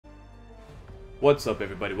What's up,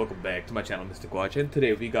 everybody? Welcome back to my channel, Mystic Watch, and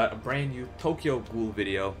today we got a brand new Tokyo Ghoul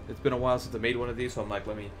video. It's been a while since I made one of these, so I'm like,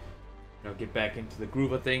 let me, get back into the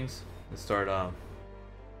groove of things and start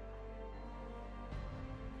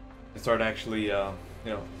actually,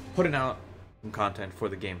 putting out some content for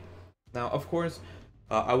the game. Now, of course,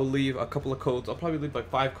 I will leave a couple of codes. I'll probably leave like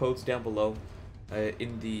 5 codes down below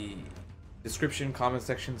in the description, comment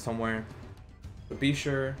section somewhere. But be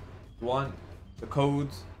sure, if you want the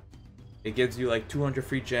codes. It gives you like 200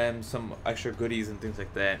 free gems, some extra goodies and things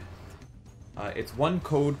like that. It's 1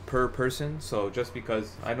 code per person, so just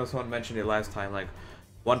because I know someone mentioned it last time, like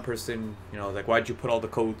one person, like why'd you put all the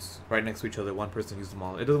codes right next to each other, one person used them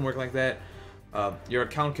all. It doesn't work like that. Your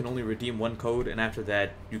account can only redeem 1 code, and after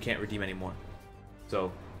that you can't redeem anymore.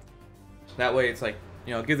 So that way it's like,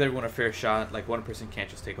 it gives everyone a fair shot, like one person can't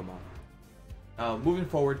just take them all. Moving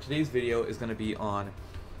forward, today's video is going to be on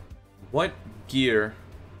what gear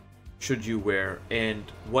should you wear and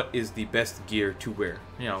what is the best gear to wear,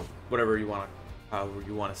 whatever you want to, however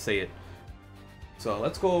you want to say it. So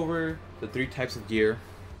let's go over the 3 types of gear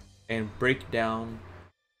and break down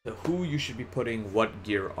who you should be putting what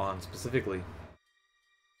gear on specifically.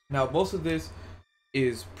 Now, most of this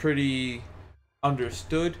is pretty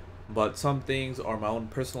understood, but some things are my own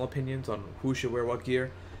personal opinions on who should wear what gear.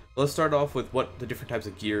 Let's start off with what the different types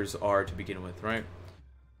of gears are to begin with, right?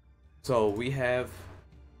 So we have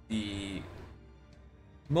the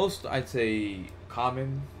most, I'd say,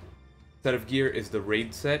 common set of gear is the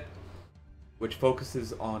raid set, which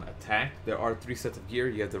focuses on attack. There are 3 sets of gear.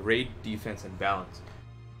 You have the raid, defense, and balance.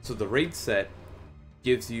 So the raid set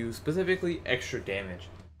gives you specifically extra damage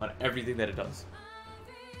on everything that it does.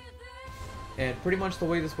 And pretty much the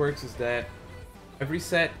way this works is that every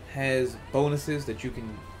set has bonuses that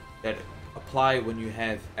that apply when you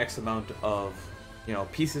have X amount of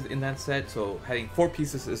pieces in that set. So having 4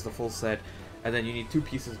 pieces is the full set, and then you need 2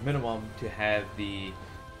 pieces minimum to have the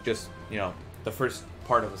the first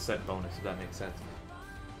part of a set bonus, if that makes sense.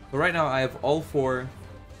 So right now I have all 4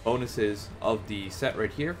 bonuses of the set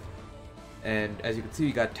right here, and as you can see,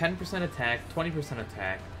 you got 10% attack, 20%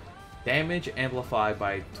 attack, damage amplified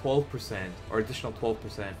by 12% or additional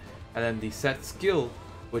 12%, and then the set skill,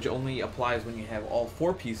 which only applies when you have all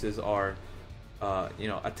 4 pieces, are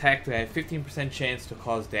attack to have 15% chance to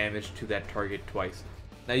cause damage to that target twice.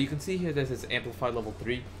 Now you can see here that it's amplified level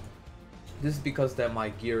 3. This is because that my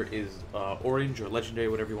gear is orange or legendary,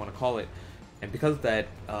 whatever you want to call it, and because of that,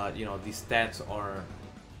 these stats are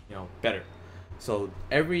better. So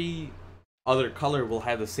every other color will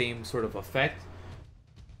have the same sort of effect,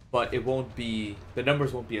 but it won't be, the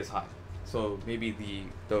numbers won't be as high. So maybe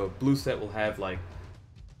the blue set will have like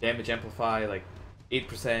damage amplify like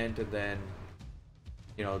 8%, and then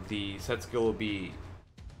the set skill will be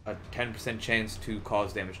a 10% chance to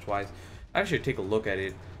cause damage twice. I should take a look at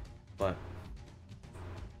it, but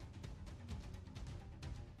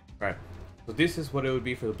right. So this is what it would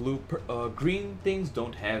be for the blue. Green things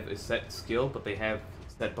don't have a set skill, but they have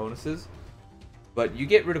set bonuses. But you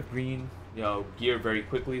get rid of green, gear very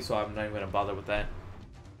quickly, so I'm not even gonna bother with that.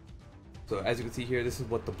 So as you can see here, this is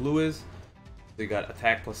what the blue is. So you got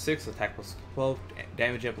attack plus 6, attack plus 12,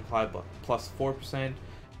 damage amplified plus 4%,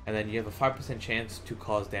 and then you have a 5% chance to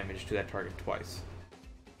cause damage to that target twice.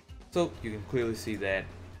 So you can clearly see that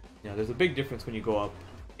there's a big difference when you go up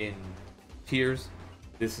in tiers.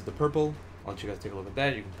 This is the purple. I'll let you guys take a look at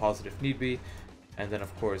that. You can pause it if need be. And then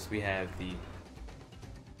of course we have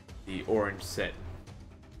the orange set.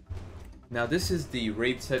 Now this is the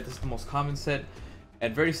raid set. This is the most common set,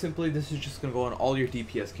 and very simply, this is just going to go on all your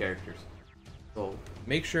DPS characters. So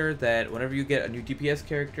make sure that whenever you get a new DPS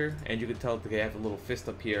character, and you can tell that they have a little fist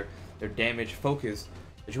up here, their damage focus,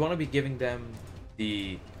 that you want to be giving them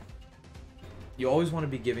you always want to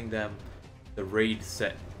be giving them the raid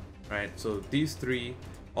set, right? So these 3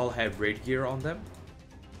 all have raid gear on them.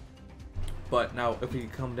 But now if we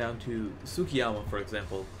come down to Tsukiyama, for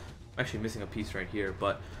example, I'm actually missing a piece right here,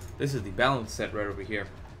 but this is the balance set right over here.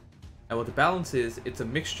 And what the balance is, it's a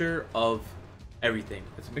mixture of everything.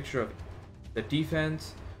 It's a mixture of the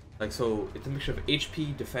defense, so it's a mixture of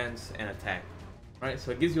HP, defense, and attack, right?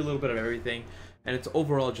 So it gives you a little bit of everything, and it's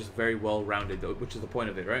overall just very well rounded, which is the point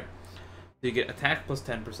of it, right? So you get attack plus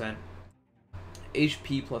 10%,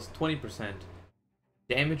 HP plus 20%,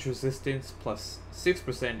 damage resistance plus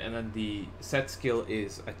 6%, and then the set skill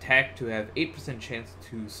is attack to have 8% chance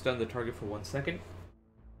to stun the target for 1 second.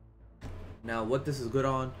 Now what this is good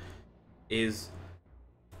on is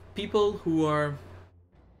people who are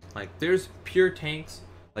there's pure tanks.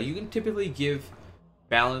 Like, you can typically give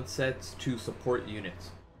balance sets to support units,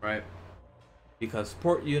 right? Because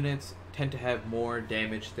support units tend to have more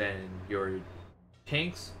damage than your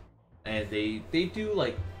tanks, and they do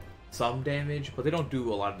like some damage, but they don't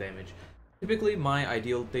do a lot of damage. Typically, my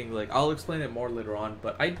ideal thing, like I'll explain it more later on,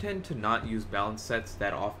 but I tend to not use balance sets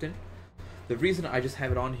that often. The reason I just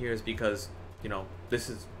have it on here is because, you know,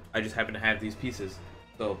 I just happen to have these pieces,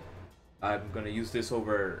 so I'm gonna use this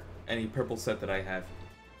over any purple set that I have.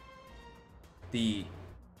 The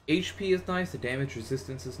HP is nice, the damage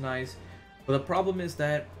resistance is nice, but the problem is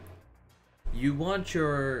that you want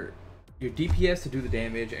your DPS to do the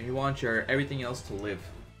damage, and you want your everything else to live.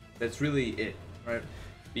 That's really it, right?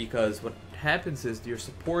 Because what happens is your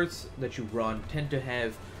supports that you run tend to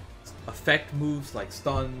have effect moves like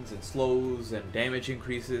stuns and slows and damage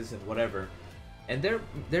increases and whatever, and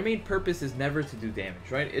their main purpose is never to do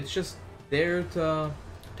damage, right? It's just there to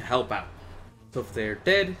help out. So if they're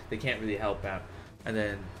dead, they can't really help out, and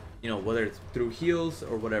then, you know, whether it's through heals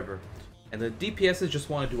or whatever. And the DPSs just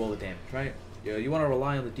want to do all the damage, right? You want to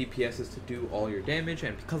rely on the DPSs to do all your damage,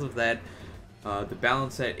 and because of that, the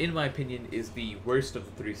balance set, in my opinion, is the worst of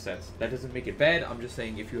the three sets. That doesn't make it bad. I'm just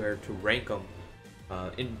saying if you are to rank them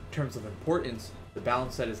in terms of importance, the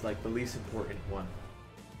balance set is like the least important one.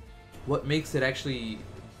 What makes it actually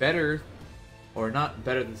better, or not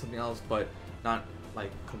better than something else, but not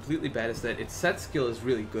like completely bad, is that its set skill is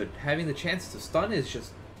really good. Having the chance to stun is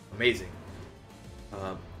just amazing.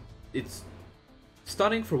 It's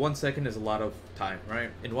stunning for 1 second is a lot of time, right?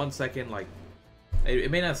 In 1 second, like it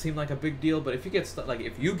may not seem like a big deal, but if you get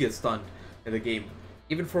if you get stunned in the game,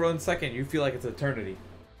 even for 1 second, you feel like it's eternity.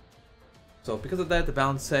 So because of that, the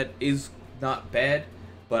balance set is not bad,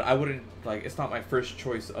 but I wouldn't it's not my first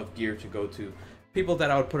choice of gear to go to. People that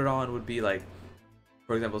I would put it on would be like,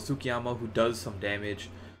 for example, Tsukiyama, who does some damage.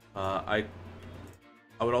 I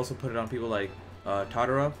would also put it on people like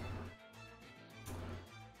Tadara,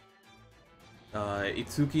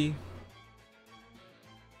 Itsuki.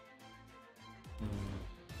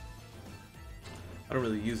 I don't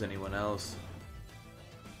really use anyone else.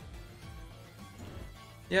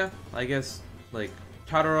 Yeah, I guess like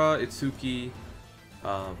Tadara, Itsuki,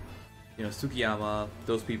 you know, Tsukiyama,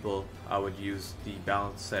 those people I would use the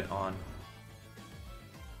balance set on.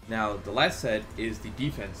 Now, the last set is the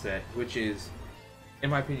defense set, which is, in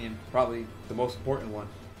my opinion, probably the most important one.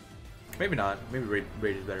 Maybe not, maybe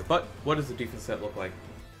Raid is better, but what does the defense set look like?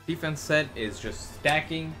 Defense set is just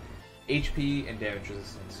stacking HP and damage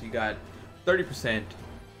resistance. You got 30%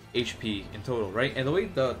 HP in total, right? And the way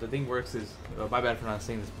the thing works is, my bad for not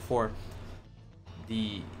saying this before,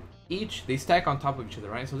 they stack on top of each other,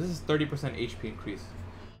 right? So this is 30% HP increase.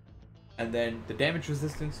 And then the damage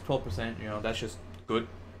resistance, 12%, you know, that's just good.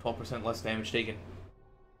 12% less damage taken.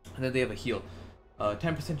 And then they have a heal.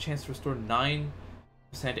 10% chance to restore 9%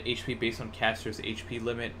 HP based on caster's HP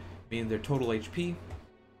limit, meaning their total HP.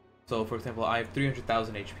 So for example, I have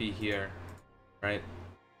 300,000 HP here, right?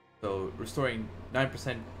 So restoring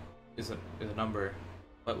 9% is a number.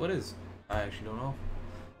 But what is? I actually don't know.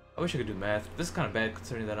 I wish I could do math. This is kind of bad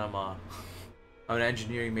considering that I'm an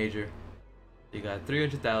engineering major. You got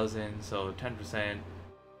 300,000, so 10%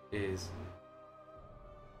 is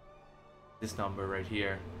this number right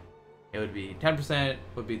here. It would be 10%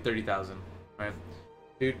 would be 30,000, right?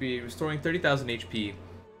 So you'd be restoring 30,000 HP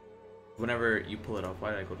whenever you pull it off.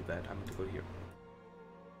 Why did I go to that? I'm going to go here.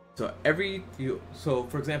 So so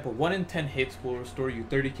for example, 1 in 10 hits will restore you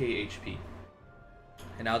 30k HP.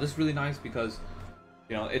 And now this is really nice because,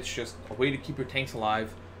 you know, it's just a way to keep your tanks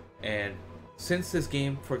alive. And since this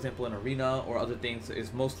game, for example, in Arena or other things,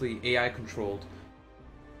 is mostly AI controlled,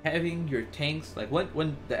 having your tanks, like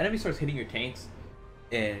when the enemy starts hitting your tanks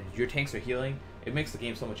and your tanks are healing, it makes the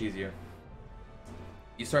game so much easier.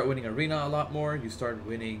 You start winning Arena a lot more, you start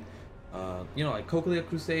winning, you know, like Koklia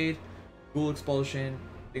Crusade, Ghoul Expulsion,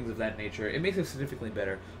 things of that nature. It makes it significantly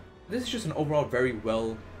better. This is just an overall very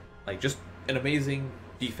well, like just an amazing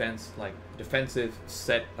defensive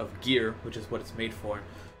set of gear, which is what it's made for,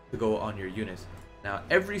 to go on your units. Now,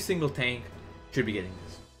 every single tank should be getting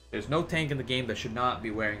this. There's no tank in the game that should not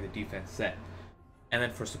be wearing the defense set. And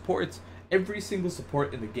then for supports, every single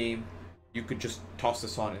support in the game, you could just toss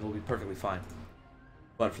this on and it'll be perfectly fine.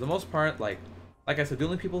 But for the most part, like I said, the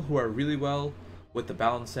only people who are really well with the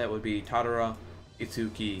balance set would be Tadara,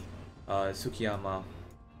 Itsuki, Tsukiyama.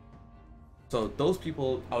 So those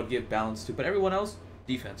people I would give balance to, but everyone else,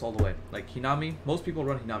 defense all the way. Like Hinami, most people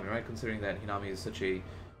run Hinami, right? Considering that Hinami is such a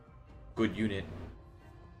good unit.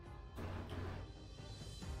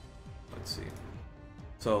 Let's see.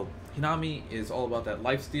 So Hinami is all about that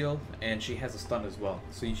lifesteal, and she has a stun as well.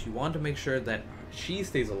 So you want to make sure that she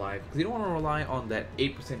stays alive, because you don't want to rely on that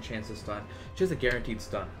 8% chance to stun. She has a guaranteed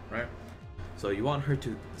stun, right? So you want her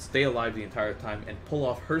to stay alive the entire time and pull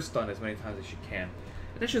off her stun as many times as she can.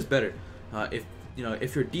 And that's just better.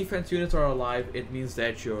 If your defense units are alive, it means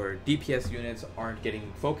that your DPS units aren't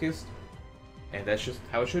getting focused, and that's just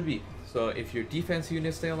how it should be. So if your defense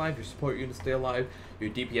units stay alive, your support units stay alive,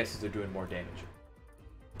 your DPSs are doing more damage.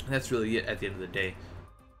 And that's really it at the end of the day.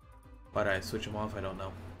 Why did I switch them off? I don't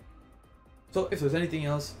know. So if there's anything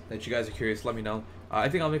else that you guys are curious, let me know. I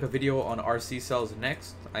think I'll make a video on RC cells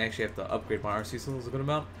next. I actually have to upgrade my RC cells a good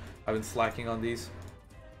amount. I've been slacking on these.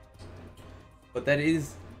 But that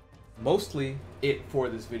is mostly it for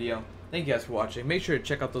this video. Thank you guys for watching. Make sure to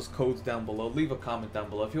check out those codes down below. Leave a comment down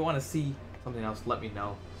below. If you want to see something else, let me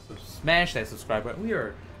know. So smash that subscribe button. We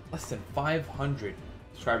are less than 500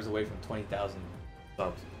 subscribers away from 20,000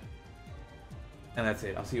 subs. And that's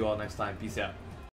it. I'll see you all next time. Peace out.